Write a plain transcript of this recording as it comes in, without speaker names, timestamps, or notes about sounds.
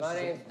My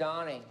name's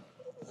Donny.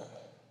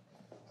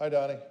 Hi,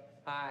 Donny.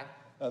 Hi.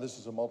 Now, this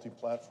is a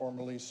multi-platform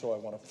release, so I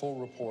want a full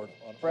report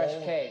on Fresh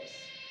all... cakes.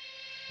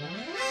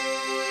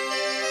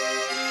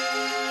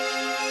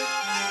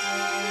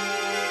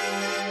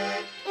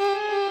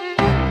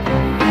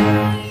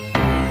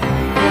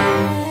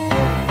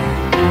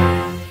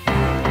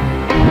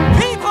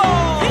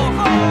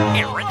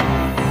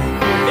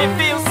 It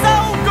feels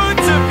so good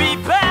to be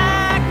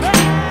back.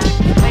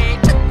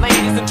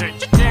 Ladies and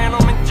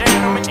gentlemen,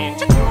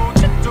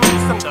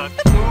 introduce some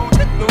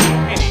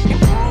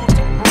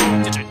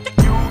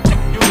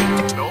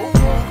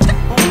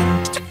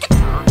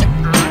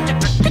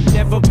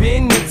never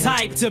been the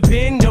type to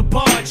bend or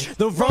budge.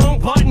 The wrong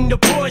button to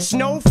push.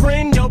 No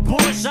friend or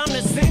push. I'm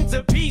the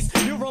centerpiece.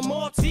 You're a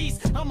Maltese.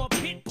 I'm a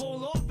pit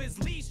bull off his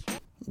leash.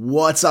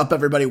 What's up,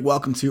 everybody?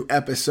 Welcome to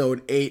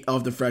episode 8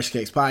 of the Fresh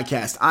Cakes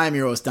podcast. I'm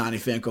your host, Donny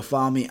Finkel.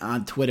 Follow me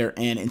on Twitter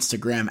and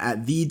Instagram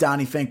at the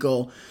Donny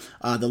Finkel.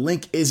 The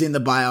link is in the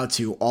bio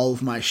to all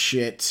of my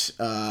shit,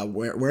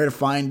 where to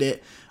find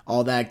it,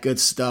 all that good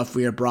stuff.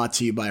 We are brought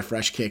to you by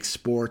Fresh Cakes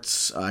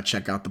Sports.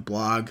 Check out the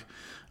blog.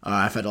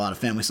 I've had a lot of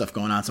family stuff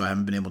going on, so I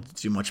haven't been able to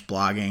do much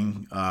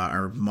blogging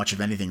or much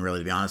of anything, really,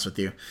 to be honest with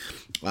you.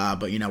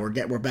 But you know,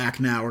 we're back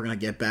now. We're gonna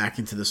get back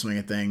into the swing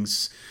of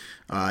things.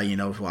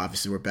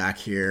 Obviously we're back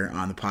here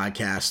on the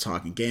podcast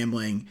talking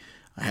gambling.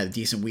 I had a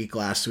decent week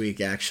last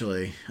week,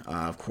 actually.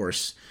 Of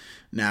course,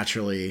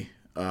 naturally,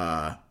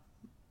 I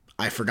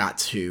forgot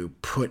to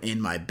put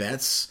in my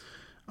bets,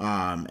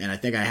 and I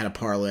think I had a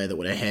parlay that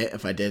would have hit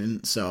if I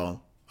didn't. So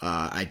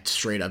I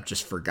straight up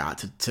just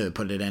forgot to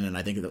put it in, and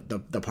I think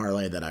the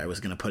parlay that I was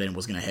going to put in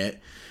was going to hit.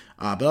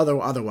 But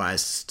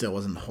otherwise, still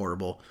wasn't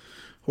horrible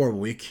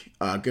week.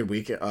 Good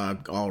week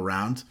all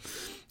around.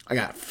 I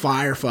got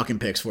fire fucking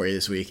picks for you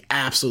this week.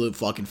 Absolute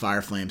fucking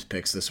fire flames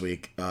picks this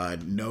week.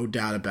 No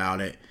doubt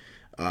about it.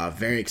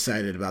 Very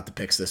excited about the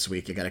picks this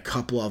week. I got a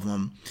couple of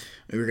them.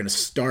 We're going to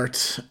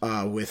start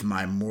with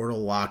my mortal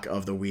lock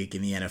of the week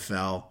in the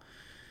NFL.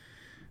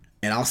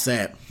 And I'll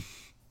say it.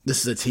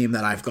 This is a team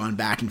that I've gone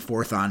back and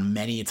forth on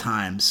many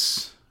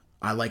times.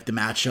 I like the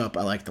matchup.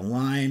 I like the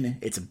line.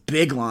 It's a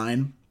big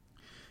line.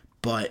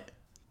 But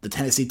the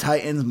Tennessee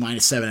Titans,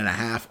 minus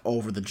 7.5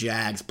 over the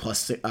Jags,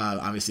 plus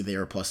obviously they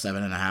were plus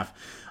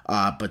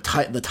 7.5. But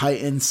the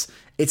Titans,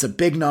 it's a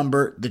big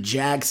number. The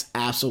Jags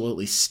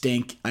absolutely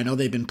stink. I know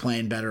they've been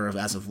playing better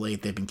as of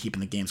late. They've been keeping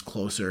the games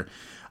closer.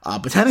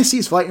 But Tennessee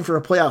is fighting for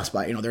a playoff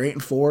spot. You know, they're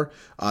 8-4.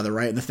 They're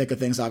right in the thick of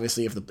things.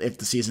 Obviously, if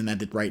the season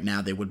ended right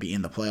now, they would be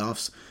in the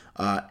playoffs.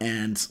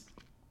 And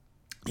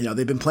you know,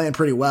 they've been playing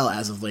pretty well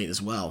as of late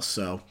as well.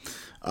 So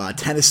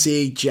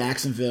Tennessee,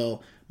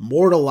 Jacksonville,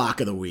 mortal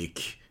lock of the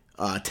week.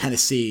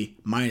 Tennessee,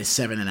 minus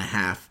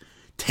 7.5.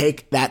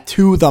 Take that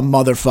to the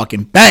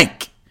motherfucking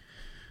bank.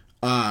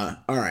 All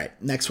right,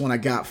 next one I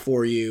got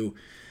for you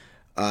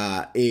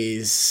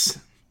is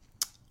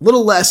a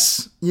little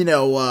less,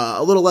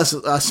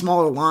 a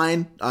smaller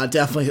line.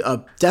 Definitely,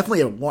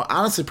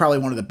 honestly, probably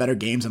one of the better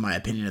games in my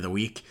opinion of the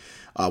week.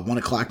 1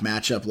 o'clock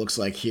matchup looks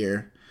like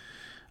here.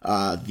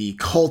 The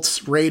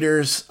Colts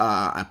Raiders.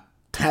 I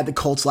had the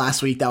Colts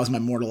last week. That was my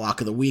mortal lock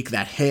of the week.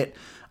 That hit.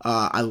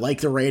 I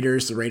like the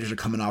Raiders. The Raiders are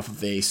coming off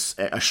of a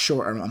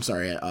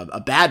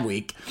bad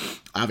week.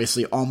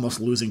 Obviously, almost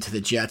losing to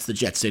the Jets. The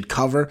Jets did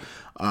cover.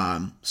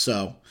 But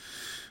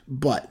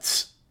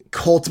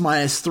Colts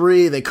minus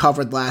 3. They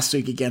covered last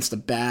week against a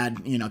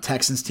bad,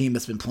 Texans team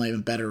that's been playing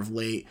better of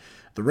late.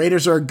 The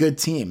Raiders are a good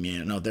team.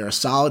 They're a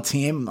solid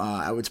team.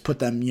 I would put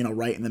them,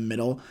 right in the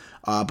middle.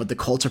 But the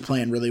Colts are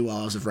playing really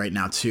well as of right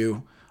now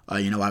too.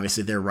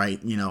 Obviously they're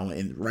right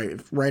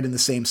in the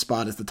same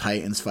spot as the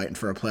Titans, fighting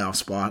for a playoff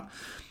spot.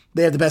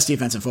 They have the best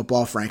defense in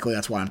football, frankly.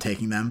 That's why I'm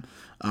taking them.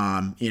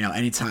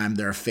 Anytime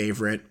they're a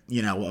favorite,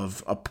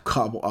 of a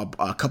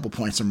couple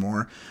points or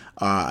more,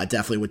 I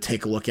definitely would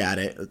take a look at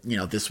it.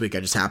 This week I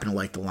just happen to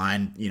like the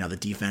line. The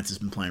defense has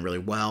been playing really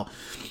well.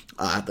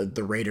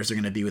 The Raiders are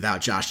going to be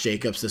without Josh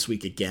Jacobs this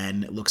week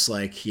again. It looks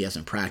like he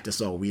hasn't practiced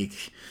all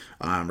week.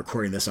 I'm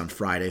recording this on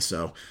Friday,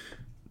 so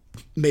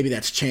maybe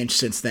that's changed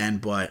since then,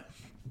 but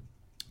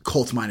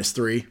Colts minus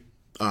 3.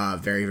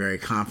 Very, very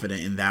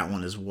confident in that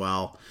one as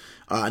well.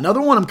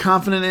 Another one I'm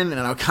confident in, and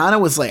I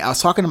was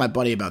talking to my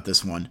buddy about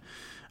this one,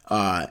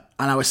 and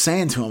I was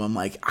saying to him, I'm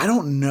like, I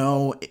don't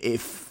know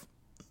if,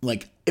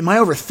 am I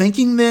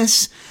overthinking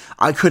this?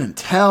 I couldn't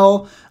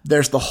tell.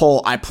 There's the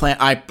whole, I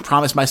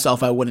promised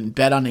myself I wouldn't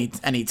bet on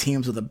any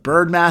teams with a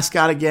bird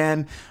mascot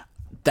again.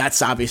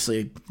 That's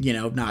obviously,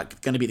 not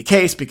going to be the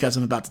case because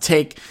I'm about to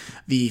take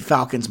the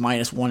Falcons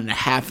minus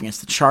 1.5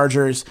 against the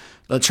Chargers.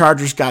 The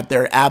Chargers got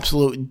their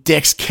absolute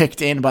dicks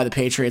kicked in by the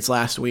Patriots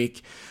last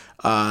week.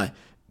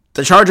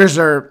 The Chargers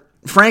are,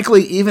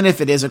 frankly, even if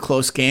it is a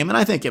close game, and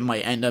I think it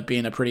might end up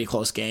being a pretty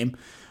close game,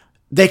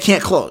 they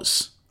can't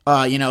close.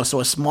 So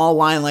a small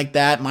line like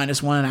that,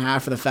 minus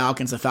 1.5 for the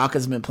Falcons. The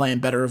Falcons have been playing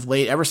better of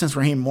late. Ever since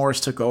Raheem Morris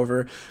took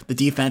over, the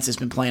defense has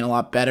been playing a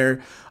lot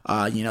better.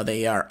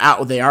 They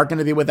are going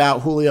to be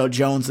without Julio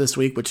Jones this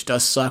week, which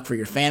does suck for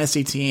your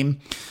fantasy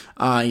team.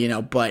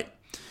 But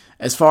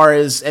As far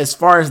as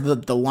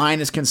the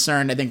line is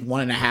concerned, I think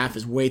 1.5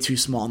 is way too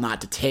small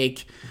not to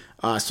take.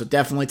 So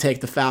definitely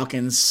take the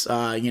Falcons.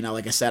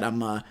 Like I said,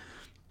 I'm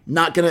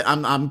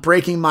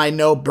breaking my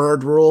no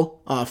bird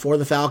rule for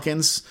the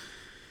Falcons.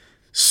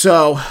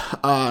 So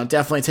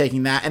definitely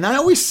taking that. And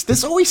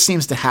this always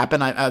seems to happen.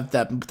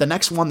 The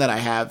next one that I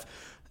have,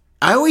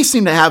 I always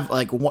seem to have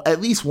like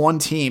at least one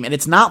team, and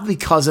it's not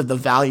because of the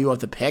value of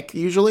the pick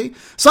usually.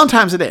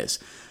 Sometimes it is,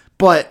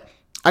 but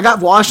I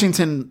got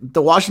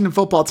the Washington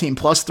football team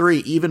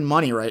 +3 even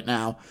money right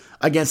now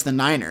against the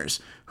Niners,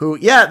 who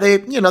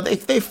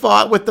they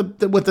fought with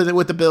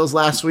the Bills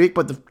last week,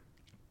 but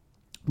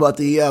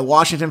the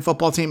Washington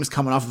football team is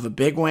coming off of a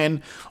big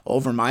win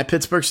over my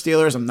Pittsburgh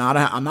Steelers. I'm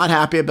not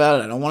happy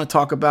about it. I don't want to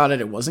talk about it.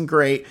 It wasn't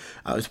great.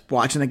 I was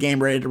watching the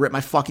game ready to rip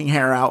my fucking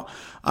hair out.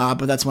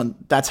 But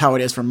that's how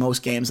it is for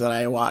most games that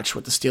I watch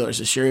with the Steelers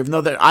this year. Even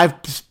though I've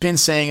been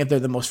saying that they're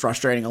the most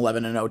frustrating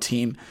 11-0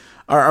 team.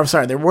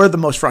 They were the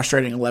most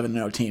frustrating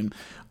 11-0 team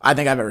I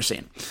think I've ever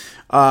seen.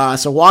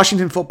 So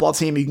Washington football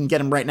team, you can get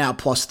them right now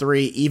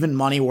 +3, even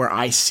money where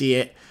I see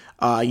it.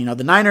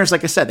 The Niners,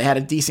 like I said, they had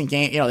a decent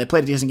game. They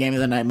played a decent game the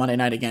other night, Monday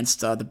night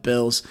against the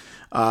Bills.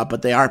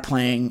 But they are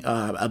playing.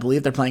 I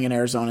believe they're playing in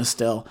Arizona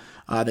still.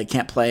 They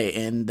can't play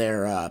in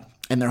their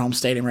home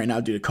stadium right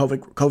now due to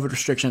COVID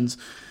restrictions.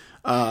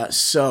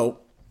 So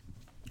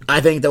I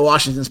think that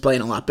Washington's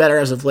playing a lot better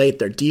as of late.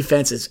 Their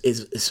defense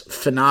is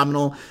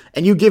phenomenal,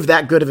 and you give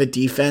that good of a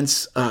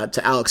defense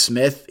to Alex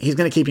Smith, he's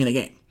going to keep you in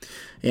the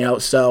game.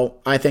 So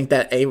I think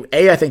that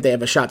I think they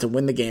have a shot to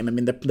win the game. I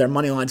mean, their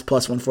money line's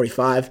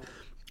 +145.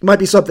 Might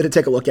be something to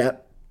take a look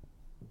at.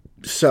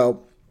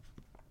 So,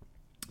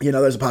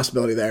 there's a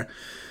possibility there.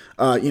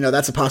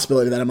 That's a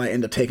possibility that I might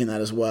end up taking that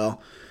as well.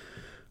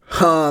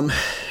 And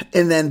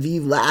then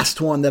the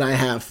last one that I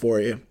have for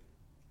you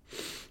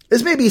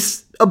is maybe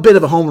a bit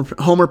of a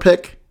homer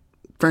pick.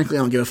 Frankly,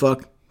 I don't give a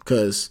fuck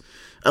because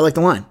I like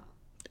the line.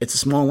 It's a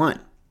small line.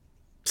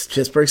 It's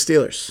Pittsburgh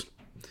Steelers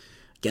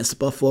against the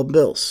Buffalo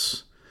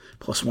Bills.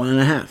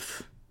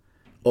 +1.5.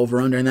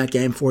 Over-under in that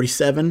game,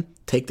 47.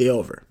 Take the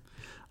over.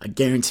 I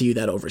guarantee you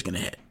that over is going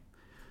to hit.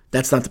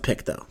 That's not the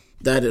pick, though.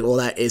 That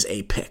is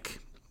a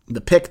pick.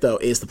 The pick, though,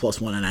 is the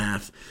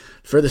 +1.5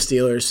 for the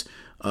Steelers.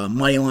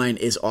 Money line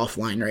is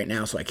offline right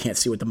now, so I can't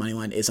see what the money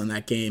line is on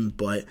that game.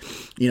 But,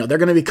 they're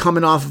going to be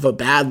coming off of a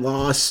bad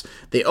loss.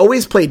 They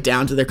always play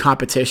down to their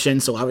competition,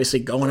 so obviously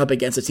going up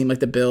against a team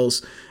like the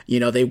Bills,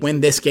 they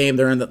win this game,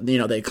 they're in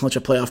they clinch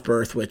a playoff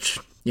berth, which,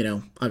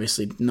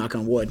 obviously knock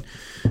on wood,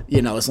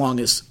 as long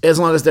as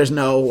there's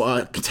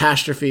no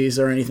catastrophes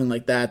or anything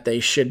like that, they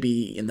should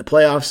be in the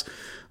playoffs.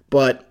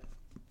 But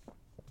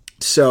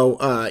so,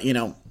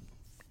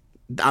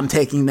 I'm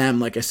taking them,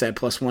 like I said,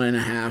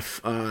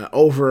 +1.5,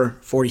 over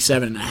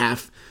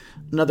 47.5.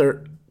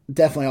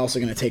 Definitely also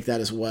going to take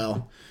that as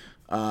well.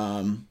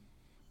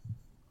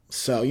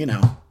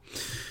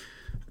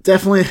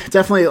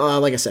 Definitely,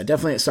 like I said,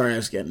 definitely, sorry,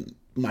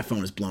 my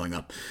phone is blowing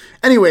up.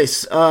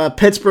 Anyways,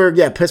 Pittsburgh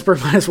 -1.5. Pittsburgh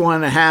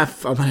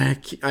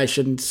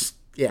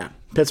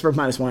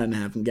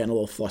 -1.5. I'm getting a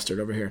little flustered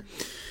over here.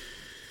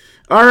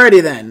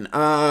 Alrighty then.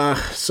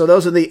 So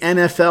those are the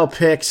NFL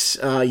picks.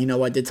 I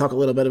did talk a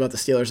little bit about the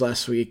Steelers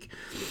last week.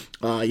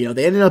 They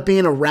ended up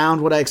being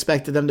around what I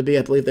expected them to be.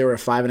 I believe they were a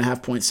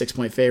 5.5-point,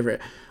 6-point favorite.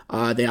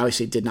 They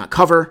obviously did not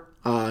cover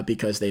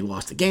because they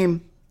lost the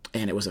game,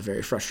 and it was a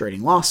very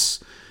frustrating loss.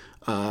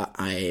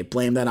 I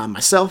blame that on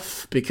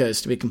myself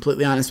because, to be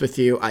completely honest with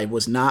you, I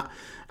was not.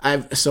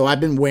 I've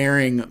been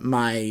wearing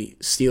my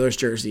Steelers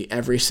jersey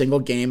every single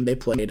game they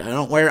played. I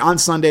don't wear it on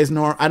Sundays,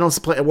 nor I don't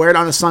wear it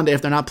on a Sunday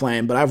if they're not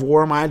playing. But I've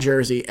worn my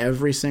jersey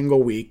every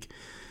single week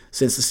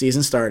since the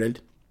season started,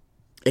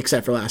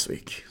 except for last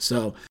week.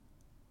 So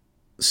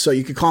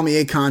you could call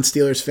me Akon,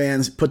 Steelers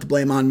fans. Put the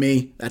blame on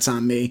me. That's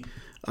on me.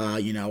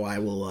 I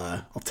will.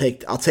 I'll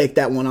take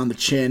that one on the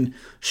chin.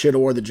 Should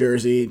have wore the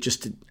jersey.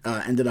 Just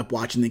ended up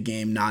watching the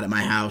game not at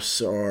my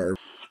house or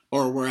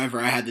wherever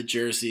I had the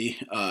jersey.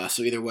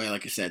 So either way,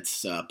 like I said,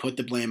 put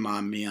the blame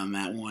on me on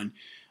that one.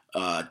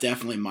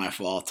 Definitely my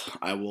fault.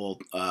 I will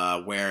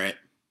wear it.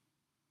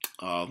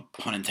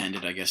 Pun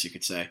intended, I guess you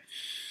could say.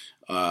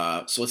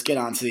 So let's get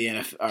on to the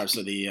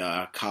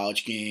the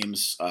college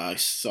games.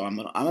 So I'm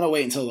gonna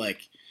wait until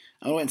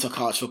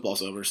college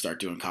football's over to start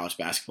doing college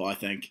basketball. I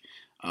think.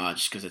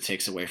 Just because it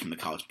takes away from the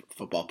college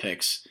football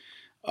picks.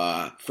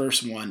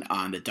 First one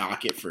on the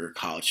docket for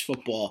college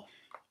football.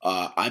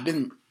 I've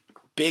been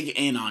big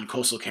in on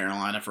Coastal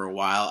Carolina for a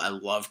while. I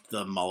loved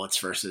the Mullets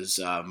versus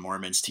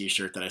Mormons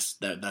t-shirt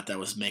that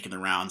was making the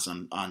rounds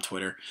on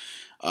Twitter.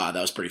 That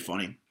was pretty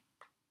funny.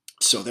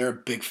 So they're a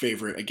big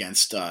favorite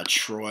against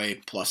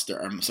Troy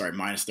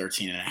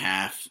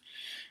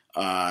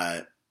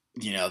 -13.5.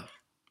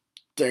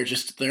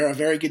 They're a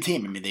very good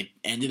team. I mean, they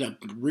ended up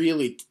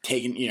really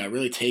taking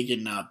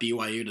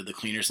BYU to the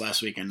cleaners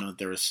last week. I know that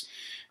there was,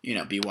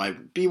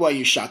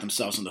 BYU shot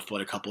themselves in the foot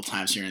a couple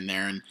times here and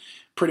there, and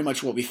pretty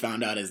much what we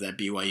found out is that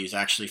BYU is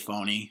actually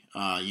phony.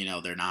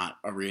 They're not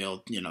a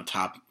real,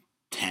 top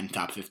 10,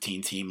 top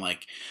 15 team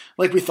like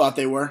we thought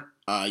they were.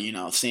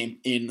 Same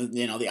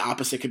the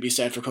opposite could be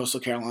said for Coastal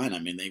Carolina. I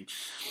mean, they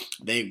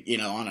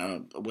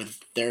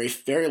with very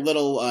very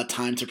little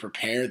time to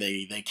prepare,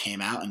 they came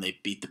out and they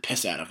beat the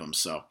piss out of them.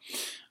 So,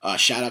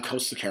 shout out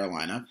Coastal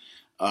Carolina.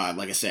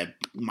 Like I said,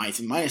 minus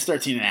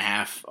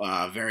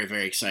 13.5. Very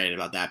very excited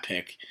about that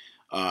pick.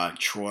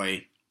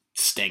 Troy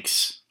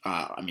stinks.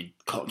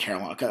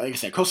 Carolina. Like I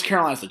said, Coastal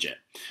Carolina's legit.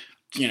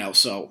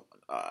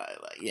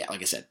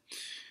 Like I said.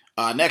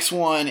 Next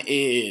one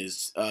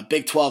is a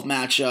Big 12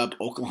 matchup,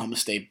 Oklahoma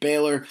State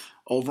Baylor.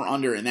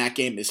 Over-under in that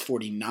game is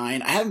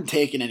 49. I haven't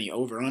taken any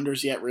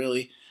over-unders yet,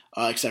 really,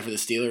 except for the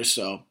Steelers.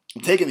 So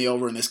I'm taking the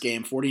over in this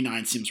game.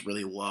 49 seems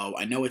really low.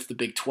 I know it's the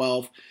Big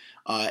 12,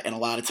 and a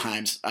lot of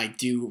times I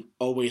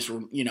always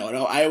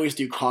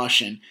do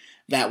caution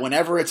that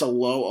whenever it's a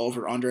low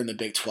over-under in the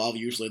Big 12,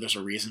 usually there's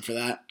a reason for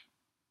that.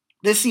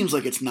 This seems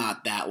like it's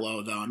not that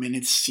low, though. I mean,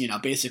 it's,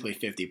 basically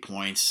 50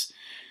 points.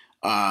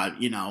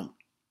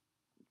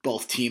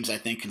 Both teams, I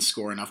think, can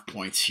score enough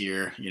points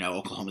here.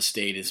 Oklahoma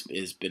State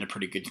has been a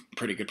pretty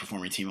good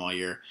performing team all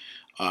year.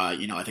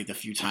 I think the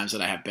few times that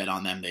I have bet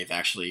on them, they've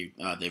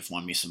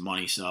won me some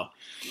money. So,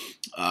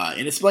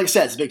 and it's like I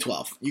said, it's Big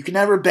 12. You can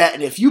never bet,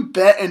 and if you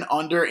bet an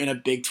under in a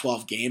Big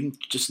 12 game,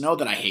 just know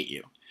that I hate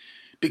you,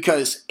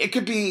 because it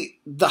could be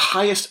the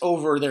highest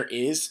over there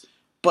is,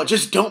 but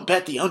just don't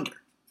bet the under.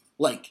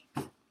 I'm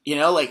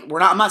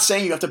not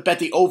saying you have to bet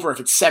the over if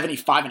it's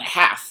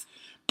 75.5,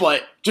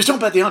 but just don't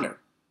bet the under.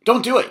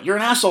 Don't do it. You're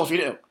an asshole if you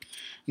do.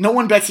 No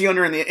one bets the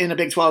under in a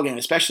Big 12 game,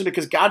 especially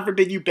because God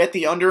forbid you bet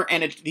the under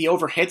and the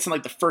over hits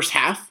in the first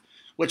half,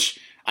 which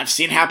I've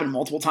seen happen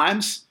multiple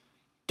times.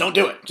 Don't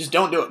do it. Just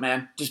don't do it,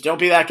 man. Just don't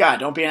be that guy.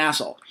 Don't be an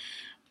asshole.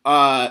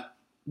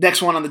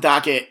 Next one on the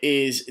docket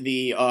is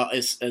the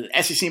an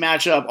SEC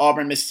matchup,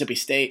 Auburn, Mississippi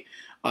State.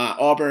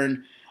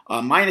 Auburn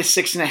minus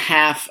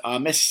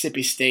 6.5.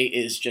 Mississippi State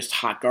is just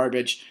hot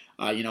garbage.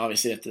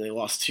 Obviously after they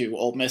lost to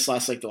Ole Miss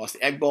last week, they lost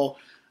the Egg Bowl.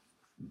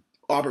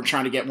 Auburn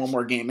trying to get one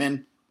more game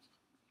in.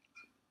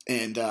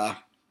 And, Bo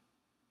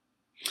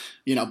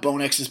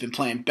Nix has been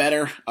playing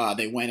better.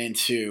 They went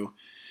into,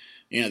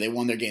 they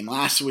won their game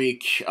last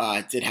week.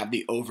 Did have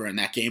the over in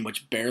that game,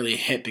 which barely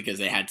hit because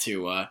they had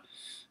to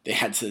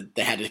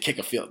kick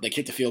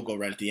the field goal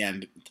right at the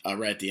end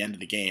of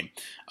the game.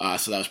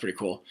 So that was pretty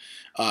cool.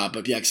 But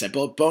like I said,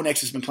 Bo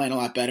Nix has been playing a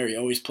lot better. He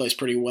always plays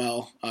pretty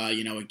well,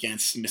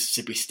 against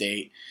Mississippi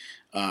State.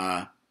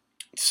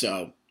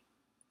 So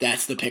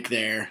that's the pick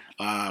there.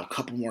 A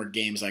couple more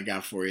games I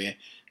got for you,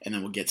 and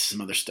then we'll get to some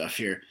other stuff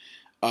here.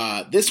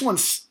 This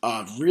one's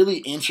a really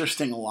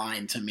interesting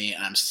line to me,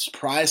 and I'm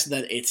surprised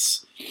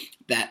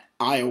that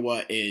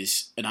Iowa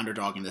is an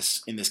underdog in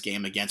this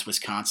game against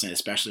Wisconsin,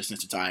 especially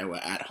since it's Iowa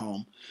at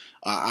home.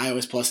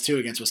 Iowa's +2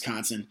 against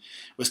Wisconsin.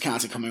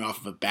 Wisconsin coming off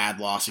of a bad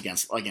loss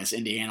against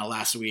Indiana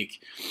last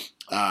week.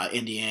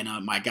 Indiana,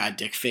 my guy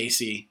Dick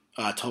Facey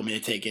told me to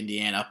take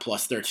Indiana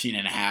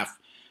 +13.5,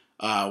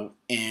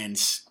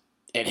 and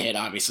it hit,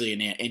 obviously,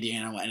 and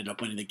Indiana ended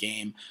up winning the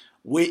game.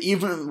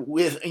 Even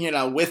with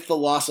the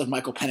loss of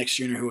Michael Penix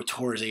Jr., who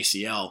tore his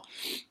ACL,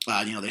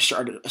 they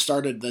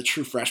started the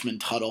true freshman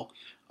Tuttle,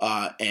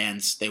 and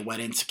they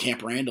went into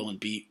Camp Randall and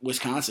beat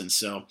Wisconsin.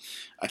 So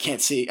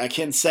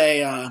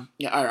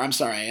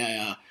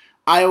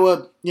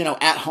Iowa,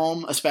 at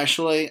home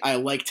especially, I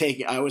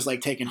always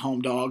like taking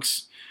home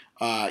dogs,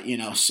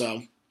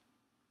 so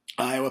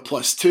Iowa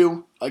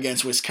 +2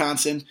 against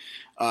Wisconsin.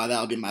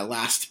 That'll be my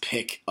last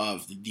pick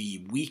of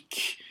the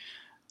week,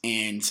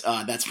 and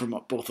that's from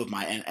both of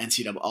my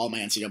all my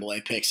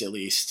NCAA picks at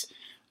least.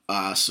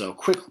 So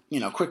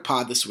quick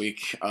pod this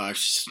week. I've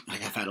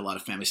had a lot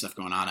of family stuff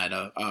going on. I had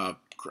a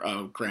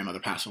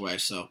grandmother pass away,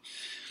 so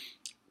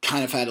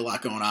kind of had a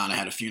lot going on. I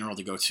had a funeral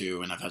to go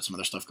to, and I've had some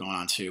other stuff going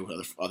on too,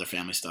 other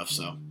family stuff.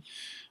 So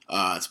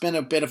it's been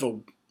a bit of a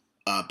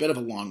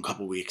long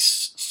couple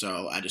weeks.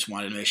 So I just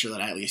wanted to make sure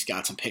that I at least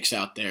got some picks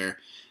out there.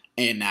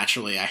 And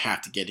naturally, I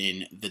have to get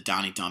in the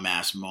Donny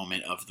Dumbass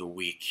Moment of the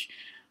week,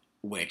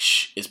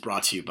 which is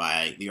brought to you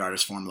by the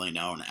artist formerly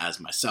known as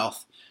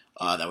myself.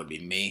 That would be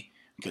me,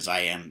 because I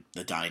am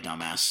the Donny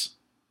Dumbass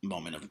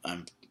Moment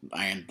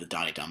I am the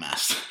Donny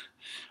Dumbass.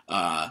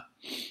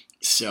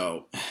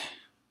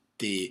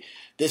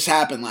 This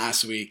happened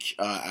last week.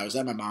 I was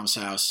at my mom's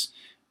house,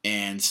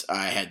 and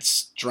I had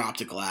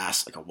dropped a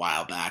glass a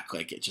while back.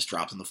 It just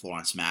dropped on the floor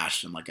and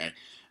smashed, and I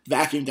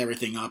vacuumed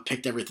everything up,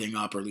 picked everything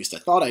up, or at least I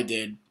thought I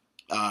did.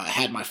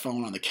 Had my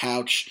phone on the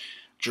couch,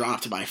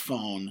 dropped my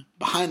phone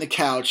behind the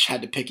couch,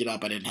 had to pick it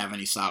up. I didn't have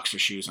any socks or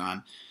shoes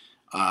on,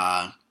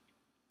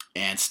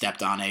 and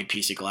stepped on a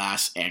piece of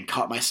glass and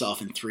caught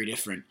myself in 3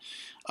 different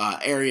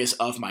areas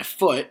of my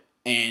foot.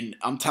 And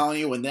I'm telling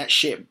you, when I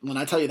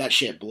tell you that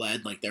shit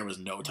bled like there was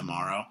no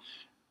tomorrow,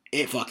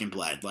 it fucking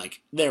bled.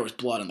 There was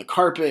blood on the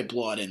carpet,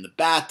 blood in the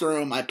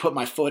bathroom. I put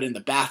my foot in the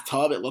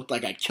bathtub. It looked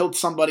like I killed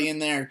somebody in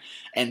there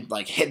and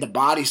hid the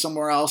body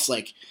somewhere else.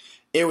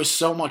 It was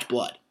so much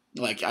blood.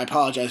 I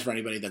apologize for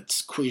anybody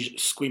that's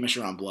squeamish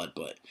around blood,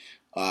 but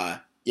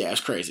yeah, it was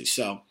crazy.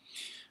 So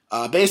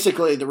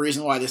basically, the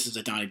reason why this is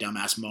a Donny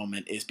Dumbass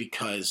Moment is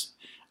because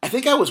I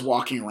think I was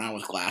walking around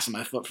with glass in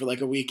my foot for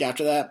like a week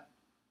after that,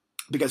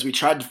 because we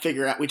tried to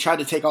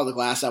take all the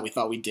glass out. We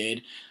thought we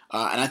did.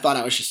 And I thought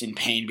I was just in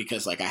pain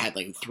because like I had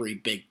like 3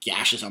 big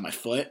gashes on my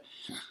foot.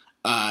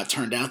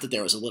 Turned out that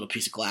there was a little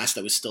piece of glass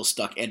that was still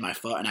stuck in my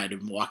foot, and I had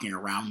been walking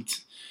around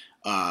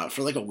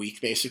for like a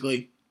week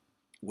basically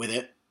with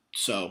it.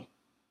 So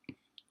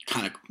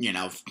kind of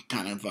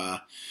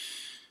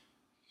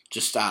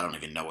just, I don't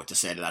even know what to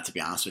say to that, to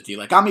be honest with you.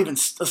 Like,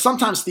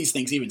 sometimes these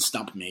things even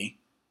stump me,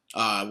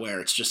 where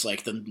it's just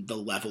like the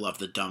level of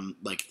the dumb,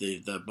 like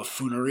the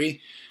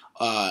buffoonery,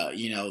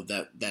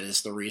 that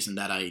is the reason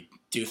that I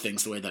do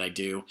things the way that I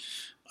do.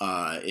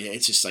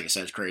 It's just, like I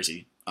said, it's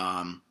crazy.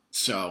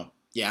 So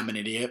yeah, I'm an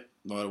idiot.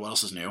 What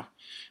else is new?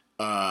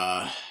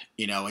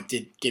 It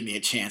did give me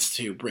a chance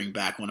to bring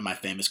back one of my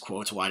famous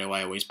quotes, "Why do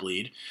I always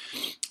bleed?"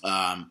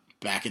 I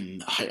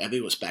believe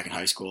it was back in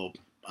high school.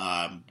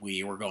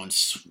 We were going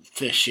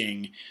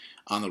fishing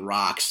on the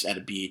rocks at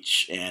a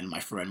beach, and my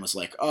friend was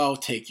like, "Oh,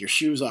 take your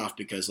shoes off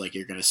because like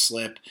you're gonna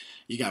slip.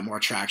 You got more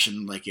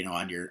traction like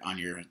on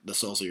the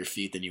soles of your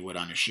feet than you would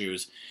on your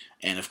shoes."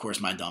 And of course,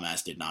 my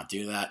dumbass did not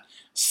do that.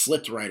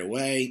 Slipped right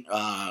away,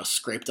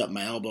 scraped up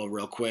my elbow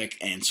real quick,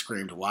 and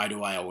screamed, "Why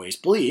do I always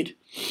bleed?"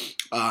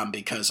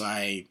 Because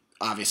I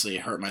obviously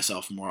hurt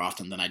myself more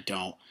often than I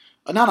don't.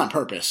 Not on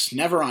purpose,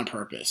 never on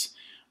purpose.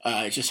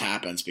 It just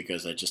happens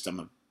because I'm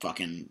a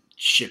fucking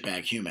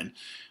shitbag human.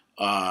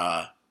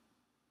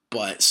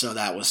 But so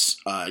that was,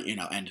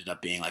 ended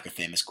up being like a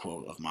famous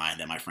quote of mine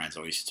that my friends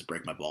always used to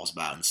break my balls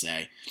about and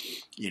say,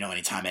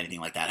 anytime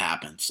anything like that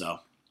happens. So,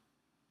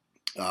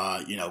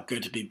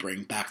 good to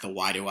bring back the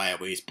 "Why do I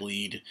always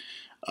bleed"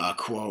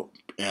 quote,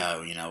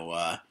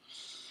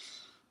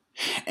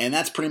 and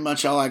that's pretty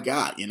much all I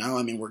got.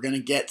 We're going to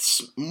get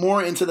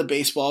more into the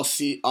baseball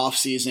off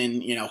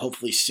season,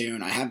 hopefully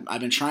soon.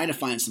 I've been trying to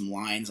find some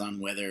lines on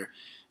whether,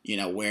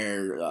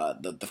 where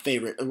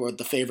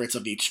the favorites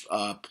of each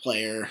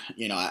player.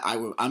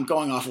 I'm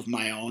going off of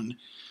my own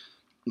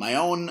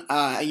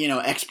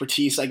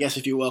expertise, I guess,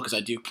 if you will, because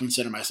I do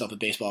consider myself a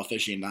baseball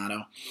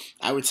aficionado.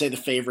 I would say the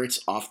favorites,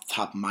 off the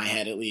top of my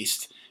head at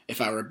least, if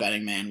I were a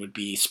betting man, would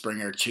be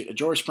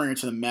George Springer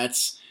to the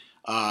Mets.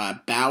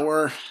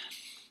 Bauer,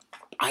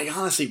 I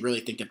honestly really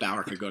think that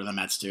Bauer could go to the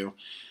Mets too.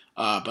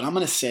 But I'm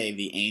going to say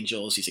the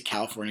Angels. He's a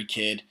California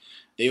kid.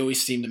 They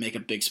always seem to make a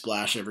big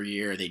splash every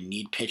year. They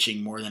need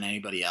pitching more than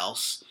anybody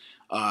else.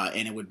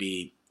 And it would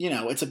be,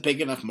 it's a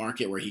big enough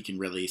market where he can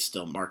really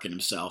still market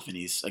himself. And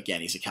he's a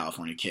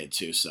California kid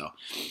too. So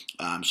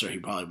I'm sure he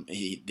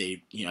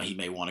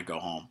may want to go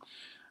home.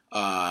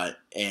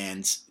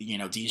 And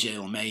DJ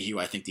LeMahieu,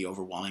 I think the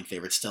overwhelming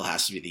favorite still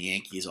has to be the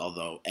Yankees,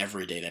 although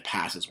every day that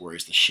passes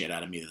worries the shit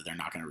out of me that they're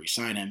not going to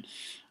re-sign him.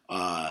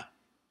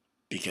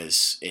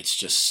 Because it's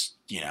just,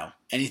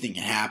 anything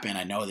can happen.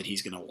 I know that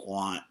he's going to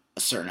want a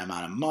certain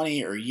amount of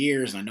money or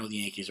years, and I know the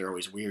Yankees are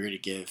always weary to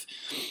give,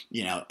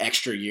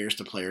 extra years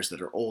to players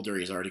that are older.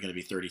 He's already going to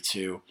be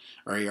 32,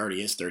 or he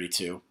already is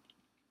 32.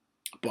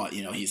 But,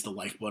 he's the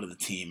lifeblood of the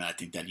team, and I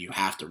think that you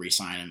have to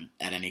re-sign him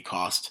at any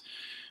cost.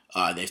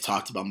 They've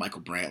talked about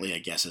Michael Brantley, I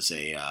guess, as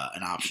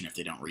an option if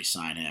they don't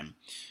re-sign him.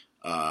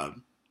 I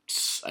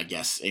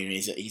guess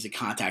he's a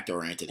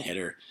contact-oriented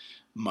hitter,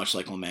 much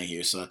like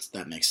LeMahieu, so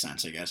that makes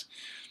sense, I guess.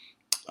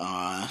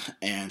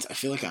 And I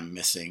feel like I'm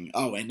missing.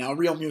 Oh, and now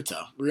Real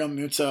Muto. Real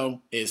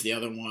Muto is the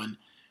other one.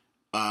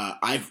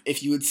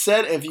 If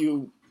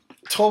you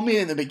told me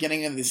in the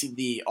beginning of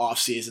the off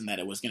season that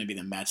it was going to be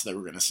the Mets that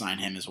were going to sign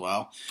him as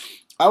well,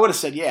 I would have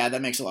said, yeah,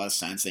 that makes a lot of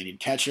sense. They need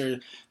catcher.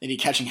 They need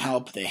catching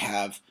help. They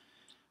have,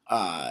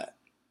 they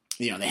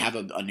have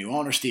a new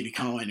owner, Stevie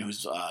Cohen,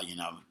 who's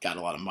got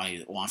a lot of money,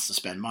 that wants to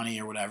spend money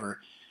or whatever.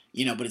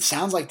 But it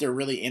sounds like they're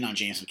really in on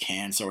James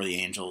McCann. So are the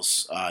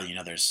Angels.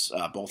 There's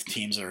both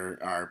teams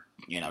are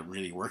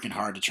really working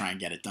hard to try and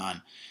get it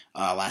done.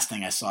 Last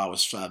thing I saw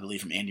was, I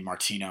believe, from Andy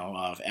Martino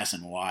of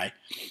SNY,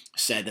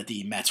 said that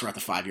the Mets were at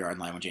the 5-yard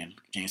line with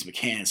James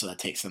McCann, so that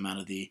takes them out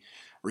of the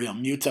Real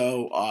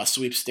Muto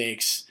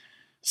sweepstakes.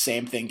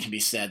 Same thing can be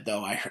said,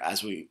 though.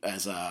 As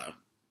I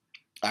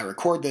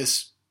record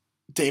this,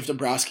 Dave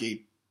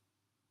Dombrowski,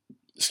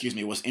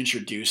 was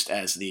introduced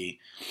as the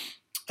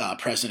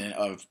president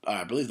of,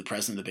 I believe, the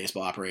president of the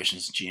baseball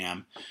operations,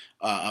 GM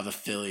of the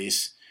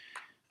Phillies.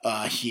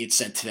 He had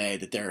said today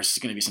that there's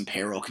going to be some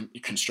payroll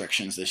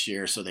constrictions this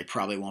year, so they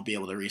probably won't be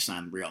able to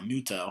re-sign Real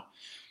Muto.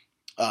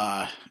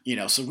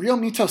 So Real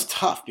Muto's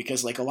tough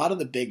because like a lot of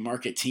the big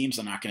market teams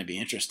are not going to be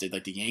interested.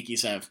 Like the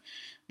Yankees are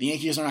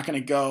not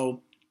going to go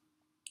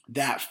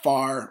that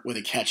far with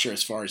a catcher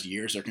as far as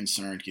years are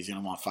concerned. He's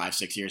going to want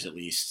 5-6 years at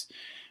least.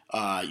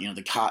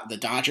 The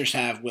Dodgers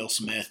have Will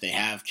Smith. They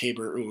have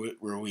Keibert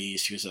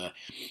Ruiz, who's a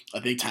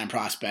big-time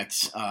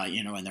prospect,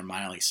 in their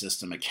minor league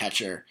system, a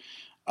catcher.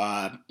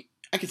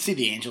 I could see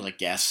the Angels, I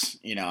guess.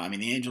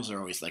 The Angels are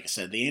always, like I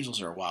said, the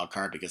Angels are a wild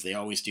card because they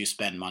always do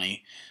spend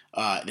money.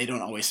 They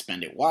don't always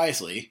spend it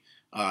wisely.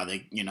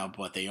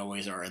 But they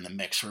always are in the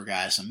mix for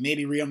guys. So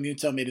maybe Real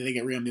Muto, maybe they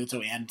get Real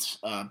Muto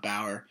and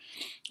Bauer.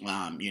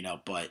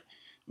 But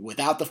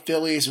without the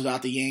Phillies,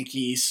 without the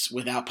Yankees,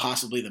 without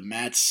possibly the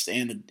Mets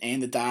and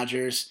the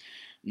Dodgers,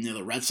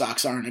 the Red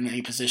Sox aren't in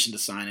any position to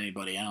sign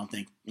anybody. I don't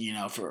think,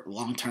 for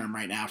long term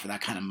right now for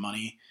that kind of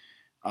money.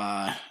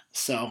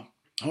 So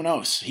who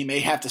knows? He may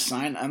have to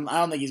sign. I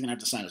don't think he's going to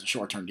have to sign as a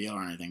short-term deal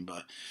or anything,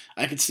 but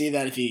I could see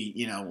that if he,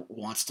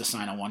 wants to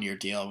sign a one-year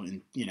deal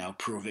and,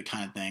 prove it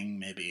kind of thing,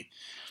 maybe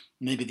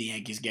the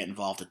Yankees get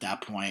involved at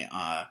that point.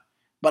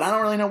 But I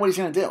don't really know what he's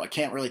going to do. I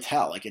can't really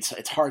tell. Like,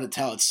 it's hard to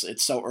tell.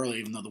 It's so early,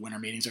 even though the winter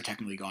meetings are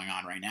technically going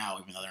on right now,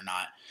 even though they're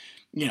not,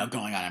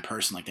 going on in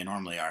person like they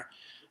normally are.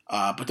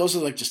 But those are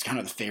like just kind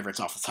of the favorites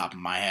off the top of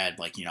my head,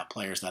 like,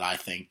 players that I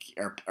think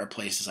are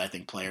places I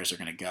think players are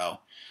going to go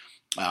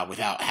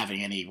without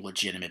having any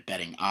legitimate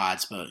betting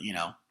odds. But,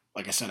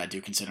 like I said, I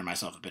do consider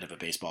myself a bit of a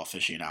baseball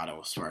aficionado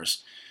as far as,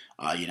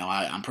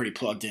 I'm pretty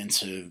plugged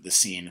into the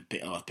scene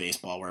of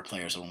baseball where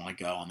players will want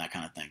to go and that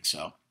kind of thing.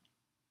 So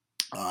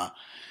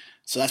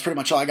that's pretty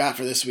much all I got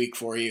for this week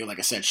for you. Like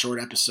I said,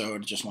 short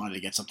episode. Just wanted to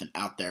get something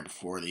out there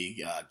before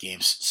the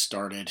games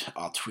started.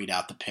 I'll tweet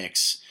out the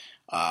picks.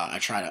 I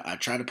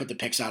try to put the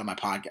picks out on my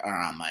podcast or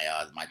on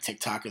my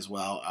TikTok as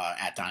well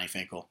at Donny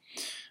Finkel.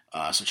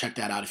 So check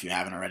that out if you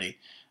haven't already.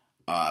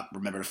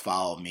 Remember to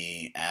follow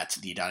me at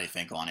the Donny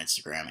Finkel on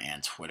Instagram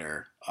and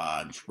Twitter.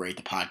 Rate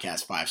the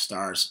podcast 5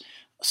 stars.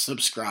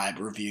 Subscribe,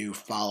 review,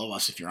 follow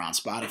us if you're on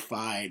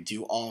Spotify.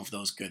 Do all of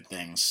those good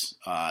things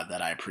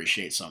that I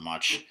appreciate so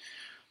much.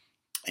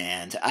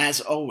 And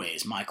as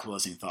always, my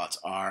closing thoughts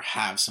are: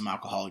 have some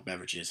alcoholic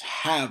beverages,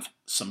 have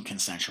some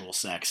consensual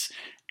sex,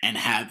 and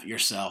have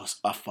yourselves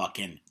a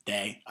fucking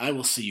day. I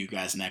will see you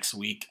guys next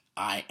week.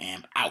 I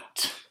am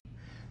out.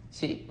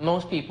 See,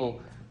 most people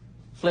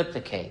flip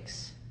the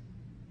cakes.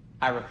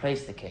 I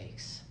replace the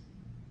cakes.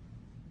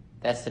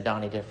 That's the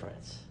Donny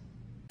difference.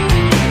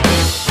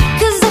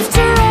 'Cause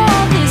after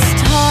all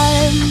this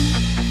time,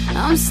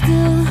 I'm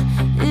still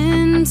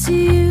into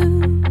you.